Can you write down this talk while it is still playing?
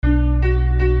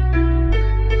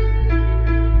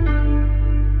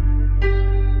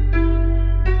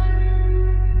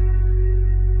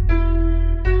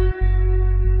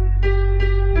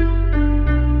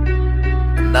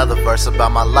verse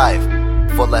about my life.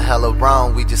 Full of hella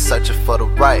wrong, we just searching for the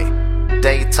right.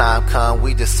 Daytime come,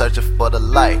 we just searching for the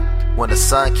light. When the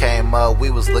sun came up, we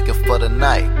was looking for the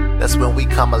night. That's when we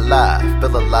come alive,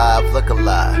 feel alive, look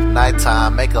alive.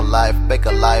 Nighttime, make a life, fake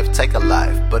a life, take a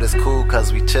life. But it's cool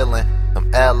cause we chillin'.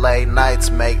 Them LA nights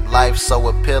make life so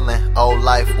appealing. Old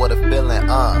life, what a feeling,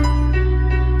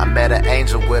 I met an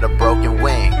angel with a broken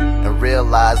wing and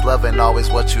realized love ain't always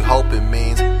what you hope it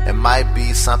means. It might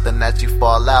be something that you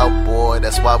fall out, boy.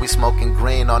 That's why we smoking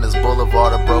green on this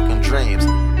boulevard of broken dreams.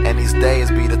 And these days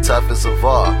be the toughest of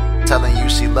all. Telling you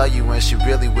she love you when she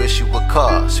really wish you would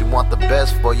call. She want the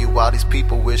best for you while these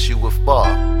people wish you would fall.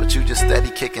 But you just steady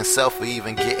kicking self for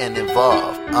even getting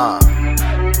involved,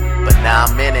 But now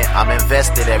I'm in it, I'm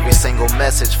invested. Every single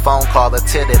message, phone call or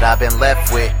tidbit I've been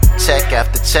left with. Check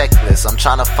after checklist. I'm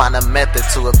trying to find a method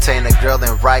to obtain a girl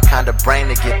in right kind of brain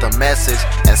to get the message.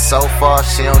 And so far,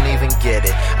 she don't even get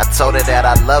it. I told her that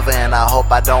I love her and I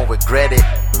hope I don't regret it.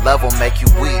 Love will make you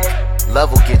weak.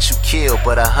 Love will get you killed,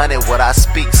 but 100 what I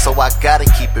speak, so I gotta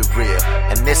keep it real.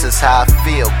 And this is how I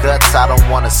feel, guts I don't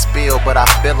wanna spill, but I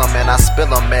feel them and I spill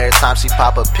them every time she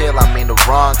pop a pill. I mean the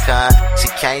wrong kind. She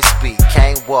can't speak,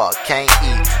 can't walk, can't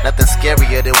eat. Nothing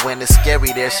scarier than when it's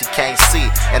scary there she can't see.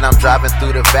 And I'm driving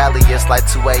through the valley, it's like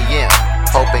 2 a.m.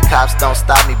 Hoping cops don't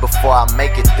stop me before I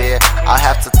make it there. I'll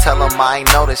have to tell them I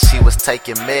ain't know that she was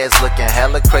taking meds. Looking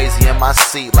hella crazy in my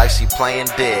seat like she playing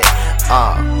dead,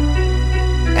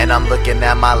 And I'm looking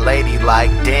at my lady like,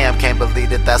 damn, can't believe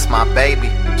that that's my baby.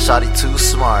 Shawty too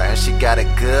smart and she got a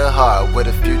good heart, with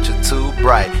a future too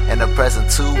bright and the present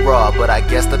too raw. But I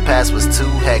guess the past was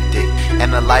too hectic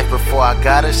and the life before I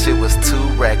got her shit was too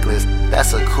reckless.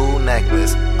 That's a cool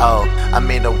necklace. Oh, I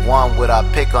mean the one with our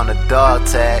pick on the dog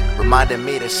tag, reminded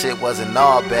me that shit wasn't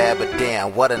all bad. But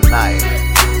damn, what a night.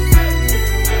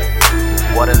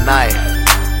 What a night.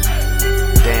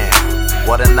 Damn,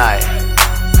 what a night.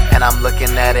 And I'm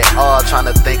looking at it all, trying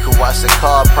to think who I should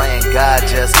call, praying God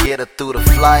just get her through the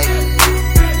flight.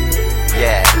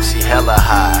 Yeah, she hella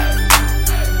high.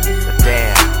 But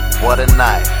damn, what a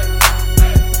night.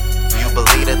 You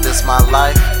believe that this my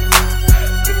life?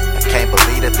 I can't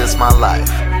believe that this my life.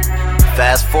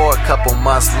 Fast forward a couple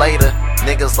months later,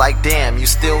 niggas like, damn, you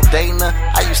still dating her?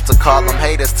 I used to call them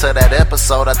haters to that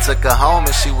episode. I took her home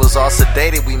and she was all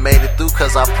sedated. We made it through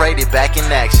cause I prayed it back in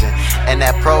action. And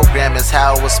that program is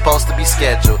how it was supposed to be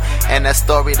scheduled. And that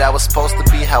story that was supposed to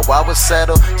be how I was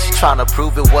settled, she tryna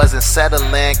prove it wasn't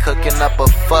settling. Cooking up a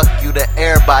fuck you to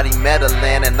everybody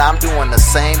meddling. And I'm doing the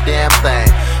same damn thing,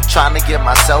 trying to get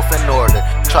myself in order,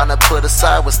 trying to put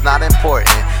aside what's not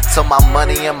important, till my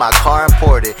money and my car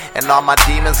imported. And all my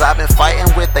demons I've been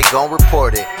fighting with, they gon'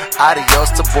 report it.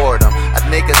 Adios to boredom. A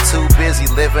nigga too busy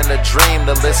living a dream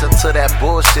to listen to that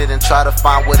bullshit and try to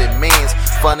find what it means.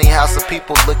 Funny how some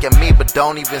people look at me but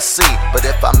don't even see. But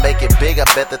if I make it big, I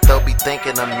bet that they'll be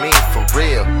thinking of me for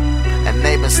real. And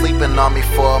they been sleeping on me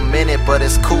for a minute, but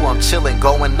it's cool, I'm chilling,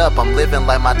 going up, I'm living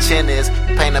like my chin is.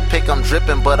 Paint a pic, I'm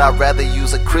dripping, but I'd rather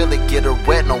use acrylic. Get her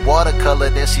wet, no watercolor,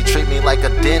 then she treat me like a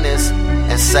dentist.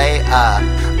 And say,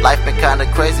 life been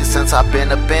kinda crazy since I've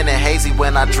been up in it. Hazy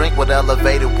when I drink with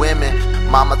elevated women.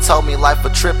 Mama told me life a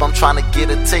trip, I'm trying to get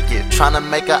a ticket, trying to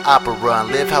make an opera and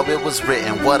live how it was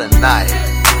written. What a night.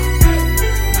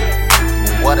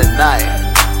 What a night.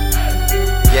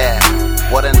 Yeah,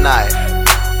 what a night.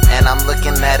 And I'm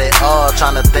looking at it all,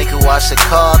 trying to think who I should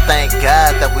call. Thank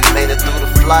God that we made it through the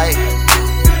flight.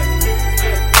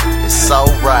 It's so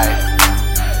right.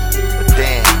 But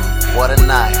damn, what a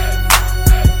night.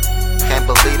 Can't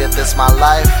believe that this my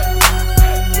life.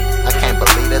 I can't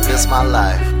believe that this my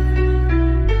life.